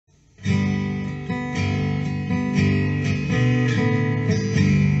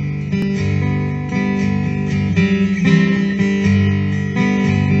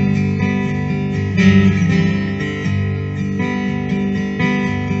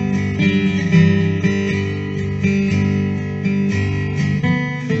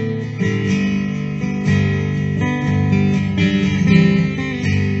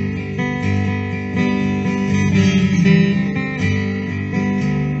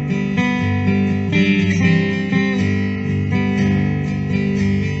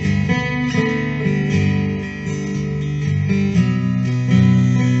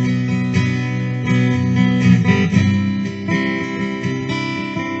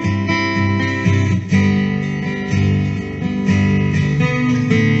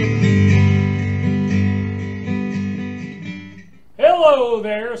Hello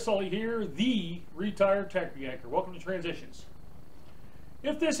there, Sully here, the retired tech yanker. Welcome to Transitions.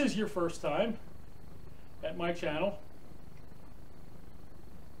 If this is your first time at my channel,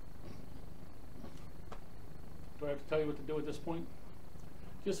 do I have to tell you what to do at this point?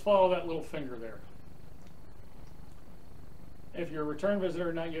 Just follow that little finger there. If you're a return visitor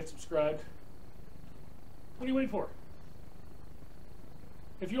and not yet subscribed, what are you waiting for?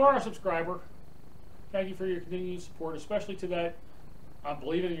 If you are a subscriber, thank you for your continued support, especially to that, I'm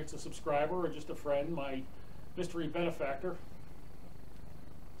believing it's a subscriber or just a friend, my mystery benefactor.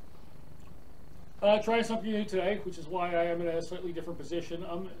 Trying something new today, which is why I am in a slightly different position.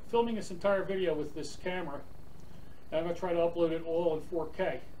 I'm filming this entire video with this camera, and I'm going to try to upload it all in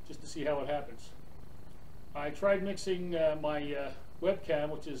 4K, just to see how it happens. I tried mixing my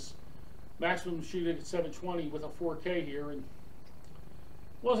webcam, which is maximum shooting at 720 with a 4K here, and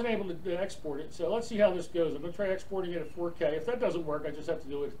wasn't able to export it, so let's see how this goes. I'm going to try exporting it at 4K. If that doesn't work, I just have to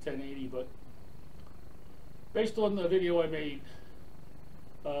do it at 1080, but based on the video I made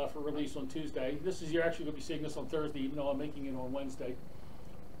for release on Tuesday, you're actually going to be seeing this on Thursday, even though I'm making it on Wednesday.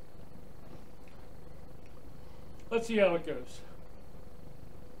 Let's see how it goes.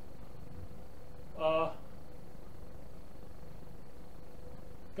 Got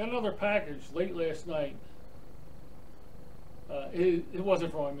another package late last night. It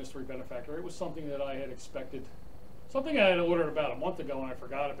wasn't from my mystery benefactor. It was something that I had expected. Something I had ordered about a month ago and I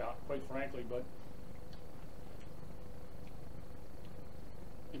forgot about, quite frankly. But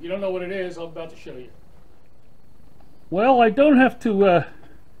if you don't know what it is, I'm about to show you. Well, I don't have to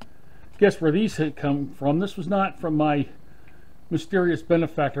guess where these had come from. This was not from my mysterious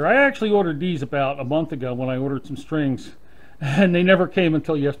benefactor. I actually ordered these about a month ago when I ordered some strings, and they never came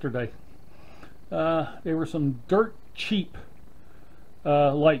until yesterday. They were some dirt cheap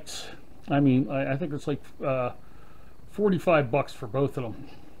lights. I mean, I think it's like 45 bucks for both of them,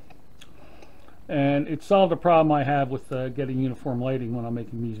 and it solved a problem I have with getting uniform lighting when I'm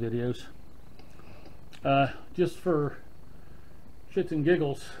making these videos. Just for shits and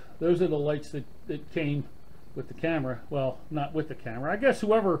giggles, those are the lights that came with the camera. Well, not with the camera. I guess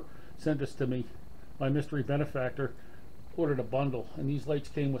whoever sent this to me, my mystery benefactor, ordered a bundle, and these lights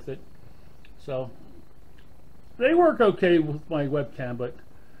came with it. So they work okay with my webcam, but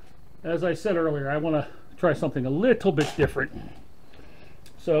as I said earlier, I want to try something a little bit different.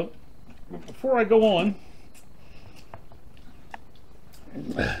 So before I go on,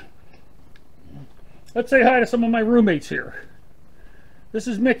 let's say hi to some of my roommates here. This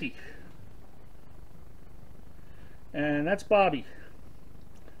is Mickey, and that's Bobby.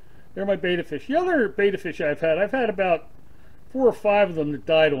 They're my beta fish. The other beta fish I've had about 4 or 5 of them that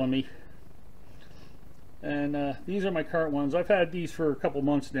died on me. And these are my current ones. I've had these for a couple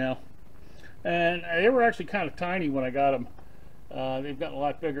months now, and they were actually kind of tiny when I got them. They've gotten a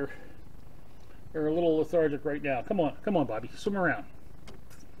lot bigger. They're a little lethargic right now. Come on, Bobby, swim around.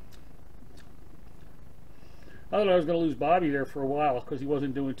 I thought I was going to lose Bobby there for a while because he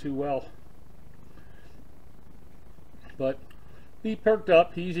wasn't doing too well, but he perked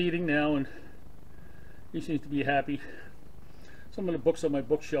up. He's eating now, and he seems to be happy. Some of the books on my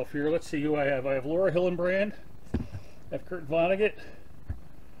bookshelf here. Let's see who I have. I have Laura Hillenbrand. I have Kurt Vonnegut.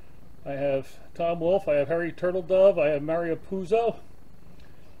 I have Tom Wolfe. I have Harry Turtledove. I have Mario Puzo.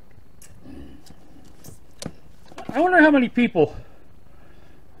 I wonder how many people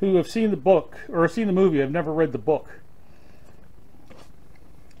who have seen the book or seen the movie have never read the book.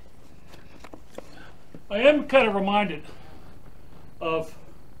 I am kind of reminded of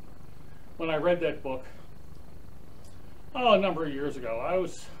when I read that book. Oh, a number of years ago. I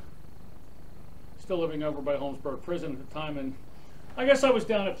was still living over by Holmesburg Prison at the time, and I guess I was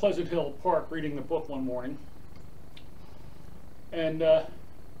down at Pleasant Hill Park reading the book one morning, and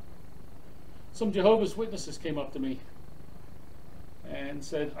some Jehovah's Witnesses came up to me and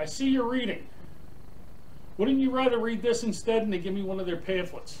said, "I see you're reading. Wouldn't you rather read this instead?" And they give me one of their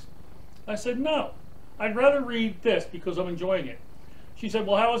pamphlets. I said, "No, I'd rather read this because I'm enjoying it." She said,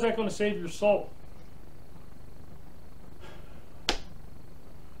 "Well, how is that going to save your soul?"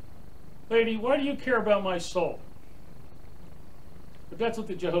 Lady, why do you care about my soul? But that's what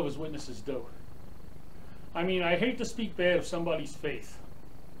the Jehovah's Witnesses do. I mean, I hate to speak bad of somebody's faith,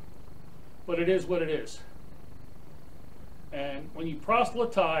 but it is what it is. And when you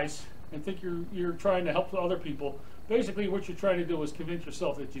proselytize and think you're trying to help other people, basically what you're trying to do is convince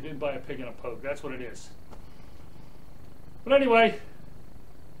yourself that you didn't buy a pig in a poke. That's what it is. But anyway,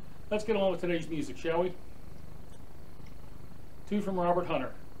 let's get on with today's music, shall we? Two from Robert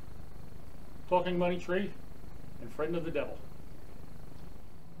Hunter, Talking Money Tree and Friend of the Devil.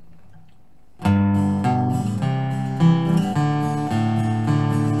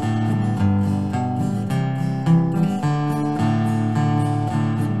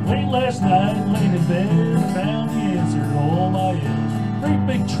 Last night, laying in bed, I found the answer to all my ills. Great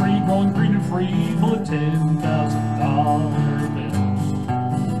big tree growing green and free, full of $10,000 bills.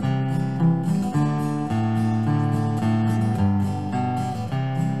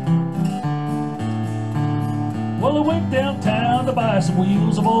 Well, I went downtown to buy some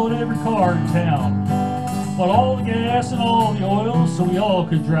wheels. I bought every car in town. Bought all the gas and all the oil so we all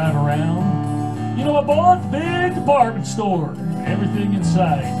could drive around. You know, I bought the big department store, everything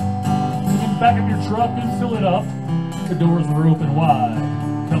inside. Back of your truck and fill it up. The doors were open wide.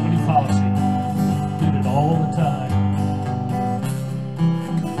 Company policy. Did it all the time.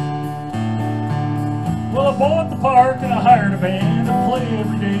 Well, I bought the park and I hired a band to play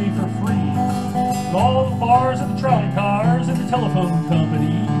every day for free. And all the bars and the trolley cars and the telephone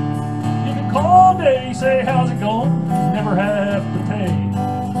company. You can call all day, say how's it going, never have to pay.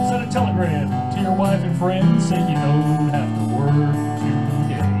 Send a telegram to your wife and friends, say you don't have to work today.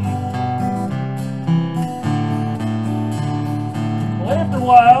 After a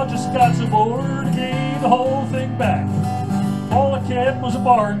while, just got so bored and gave the whole thing back. All I kept was a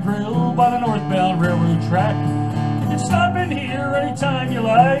bar and grill by the northbound railroad track. You can stop in here anytime you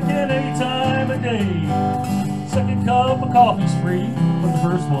like and any time of day. Second cup of coffee's free, but the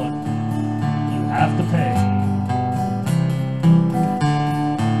first one you have to pay.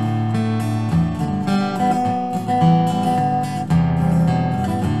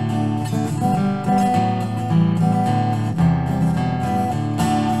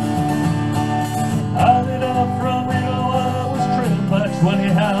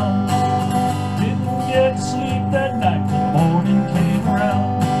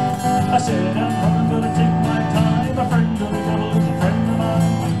 I said I'm gonna take my time. A friend of the devil is a friend of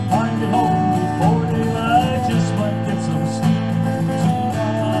mine. I get home before daylight, just might get some sleep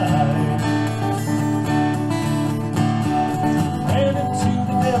tonight. Ran into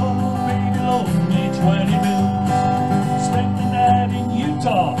the devil, paid a lonely 20 bills. Spent the night in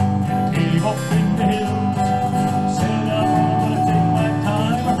Utah, in a cave up in the hills. Said I'm gonna take my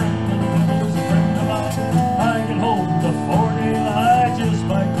time. A friend of the devil is a friend of mine. I get home before daylight, just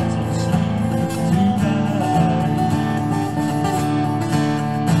might get some sleep.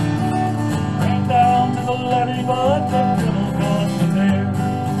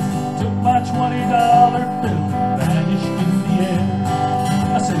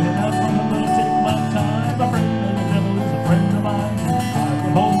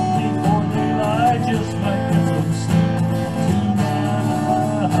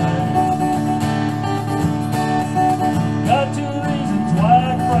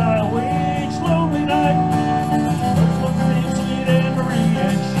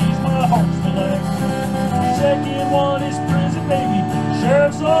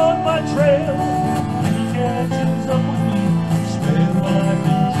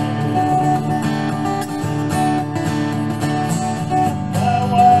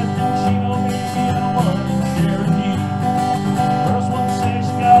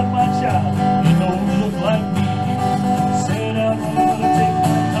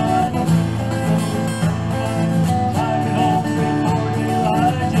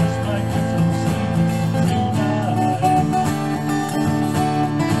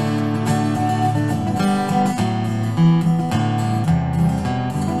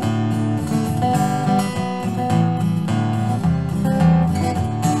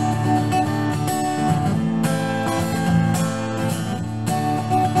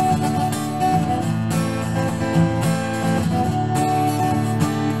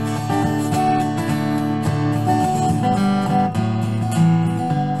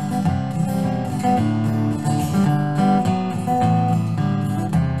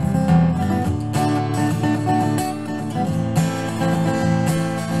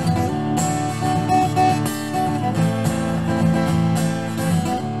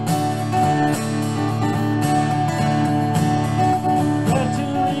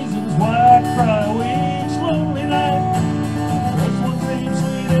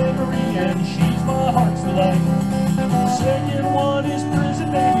 life. The second one is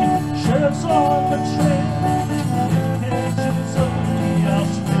prison, baby. Sheriff's on the trail. Intentions only, I'll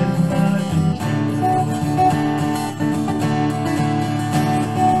spend my jail.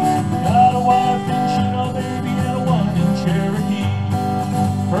 Got a wife in Chino, baby, and a one in Cherokee.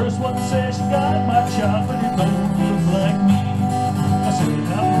 First one says she got my child, but it don't look like me. I said,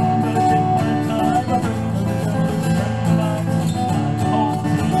 I'm gonna take my time. I'm afraid of the devil is a friend of mine. I'm home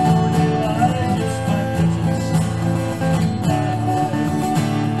before daylight, just my presence.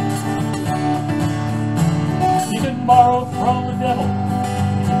 You can borrow from the devil,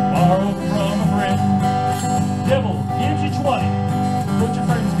 you can borrow from a friend. Devil gives you 20, but your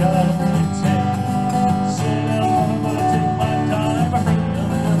friend's got only 10. Said I'm gonna take my time. I'm afraid of the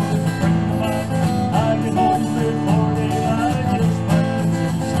devil is a friend of mine. I get home before daylight, just my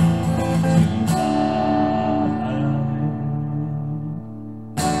presence tonight.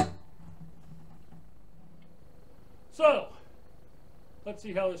 So, let's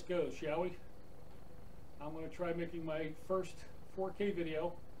see how this goes, shall we? I'm going to try making my first 4K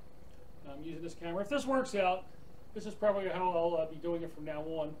video. I'm using this camera. If this works out, this is probably how I'll be doing it from now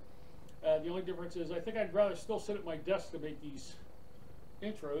on. The only difference is I think I'd rather still sit at my desk to make these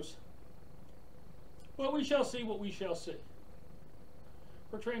intros. But we shall see what we shall see.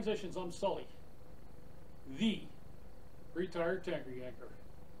 For transitions, I'm Sully, the retired tanker yanker.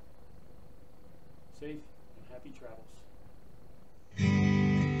 Safe and happy travels.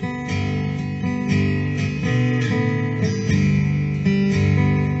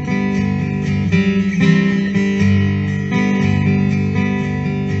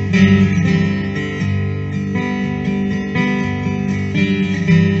 Thank you.